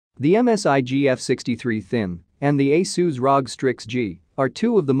The MSI GF63 Thin and the Asus ROG Strix G are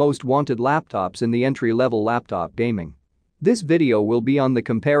two of the most wanted laptops in the entry-level laptop gaming. This video will be on the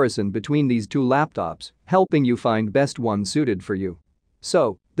comparison between these two laptops, helping you find best one suited for you.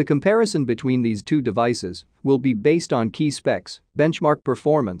 So, the comparison between these two devices will be based on key specs, benchmark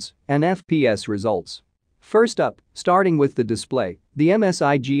performance, and FPS results. First up, starting with the display, the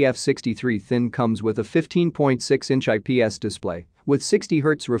MSI GF63 Thin comes with a 15.6-inch IPS display with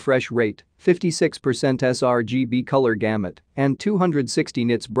 60Hz refresh rate, 56% sRGB color gamut, and 260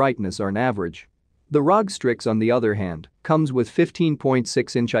 nits brightness on average. The ROG Strix, on the other hand, comes with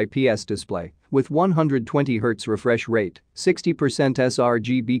 15.6-inch IPS display with 120Hz refresh rate, 60%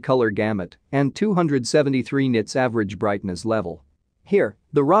 sRGB color gamut, and 273 nits average brightness level. Here,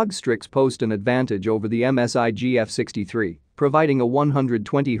 the ROG Strix post an advantage over the MSI GF63, providing a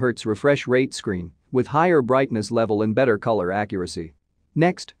 120Hz refresh rate screen with higher brightness level and better color accuracy.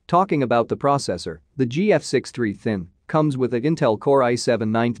 Next, talking about the processor, the GF63 Thin comes with an Intel Core i7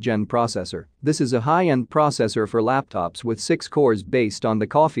 9th Gen processor. This is a high-end processor for laptops with 6 cores based on the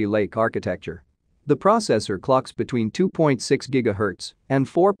Coffee Lake architecture. The processor clocks between 2.6 GHz and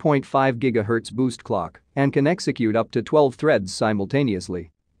 4.5 GHz boost clock and can execute up to 12 threads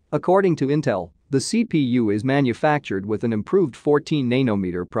simultaneously. According to Intel, the CPU is manufactured with an improved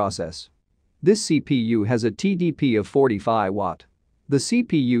 14nm process. This CPU has a TDP of 45 Watt. The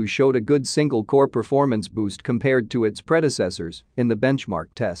CPU showed a good single-core performance boost compared to its predecessors in the benchmark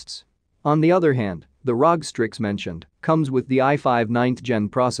tests. On the other hand, the ROG Strix mentioned comes with the i5 9th Gen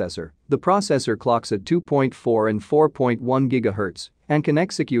processor. The processor clocks at 2.4 and 4.1 GHz and can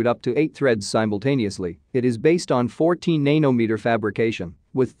execute up to 8 threads simultaneously. It is based on 14nm fabrication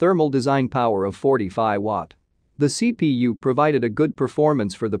with thermal design power of 45 Watt. The CPU provided a good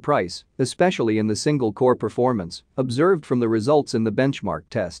performance for the price, especially in the single-core performance observed from the results in the benchmark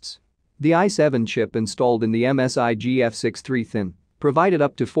tests. The i7 chip installed in the MSI GF63 Thin provided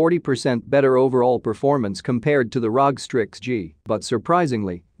up to 40% better overall performance compared to the ROG Strix G, but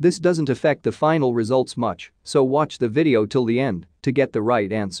surprisingly, this doesn't affect the final results much, so watch the video till the end to get the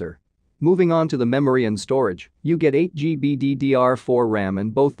right answer. Moving on to the memory and storage, you get 8GB DDR4 RAM in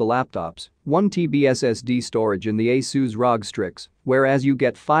both the laptops, 1TB SSD storage in the Asus ROG Strix, whereas you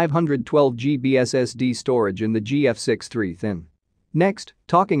get 512GB SSD storage in the GF63 Thin. Next,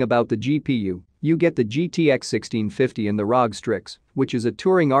 talking about the GPU, you get the GTX 1650 in the ROG Strix, which is a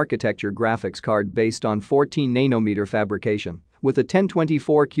Turing architecture graphics card based on 14nm fabrication, with a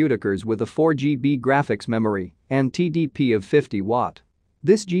 1024 QT with a 4GB graphics memory and TDP of 50 Watt.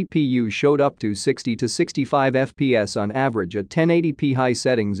 This GPU showed up to 60 to 65 FPS on average at 1080p high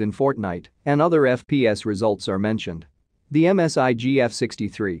settings in Fortnite, and other FPS results are mentioned. The MSI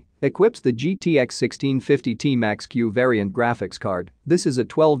GF63 equips the GTX 1650 T-Max-Q variant graphics card. This is a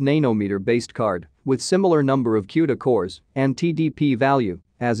 12nm based card with similar number of CUDA cores and TDP value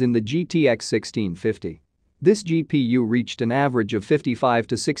as in the GTX 1650. This GPU reached an average of 55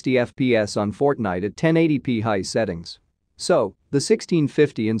 to 60 FPS on Fortnite at 1080p high settings. So, the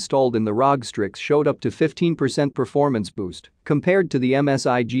 1650 installed in the ROG Strix showed up to 15% performance boost compared to the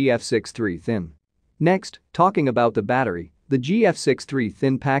MSI GF63 Thin. Next, talking about the battery, the GF63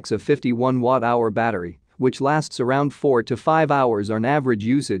 Thin packs a 51 Wh battery, which lasts around 4 to 5 hours on average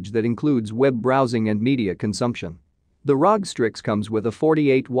usage that includes web browsing and media consumption. The ROG Strix comes with a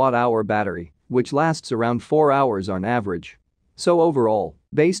 48 Wh battery, which lasts around 4 hours on average. So overall,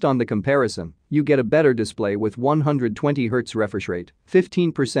 based on the comparison, you get a better display with 120Hz refresh rate,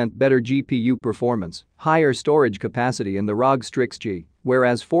 15% better GPU performance, higher storage capacity in the ROG Strix G,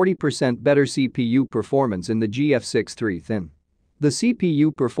 whereas 40% better CPU performance in the GF63 Thin. The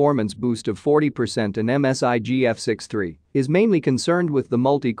CPU performance boost of 40% in MSI GF63 is mainly concerned with the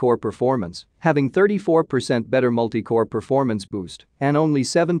multi-core performance, having 34% better multi-core performance boost and only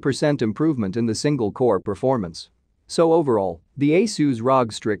 7% improvement in the single-core performance. So overall, the Asus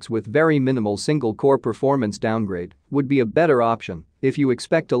ROG Strix with very minimal single-core performance downgrade would be a better option if you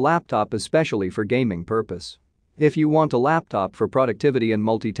expect a laptop especially for gaming purpose. If you want a laptop for productivity and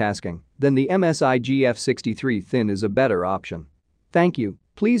multitasking, then the MSI GF63 Thin is a better option. Thank you.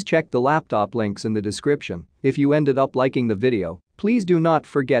 Please check the laptop links in the description. If you ended up liking the video, please do not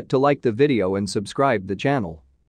forget to like the video and subscribe the channel.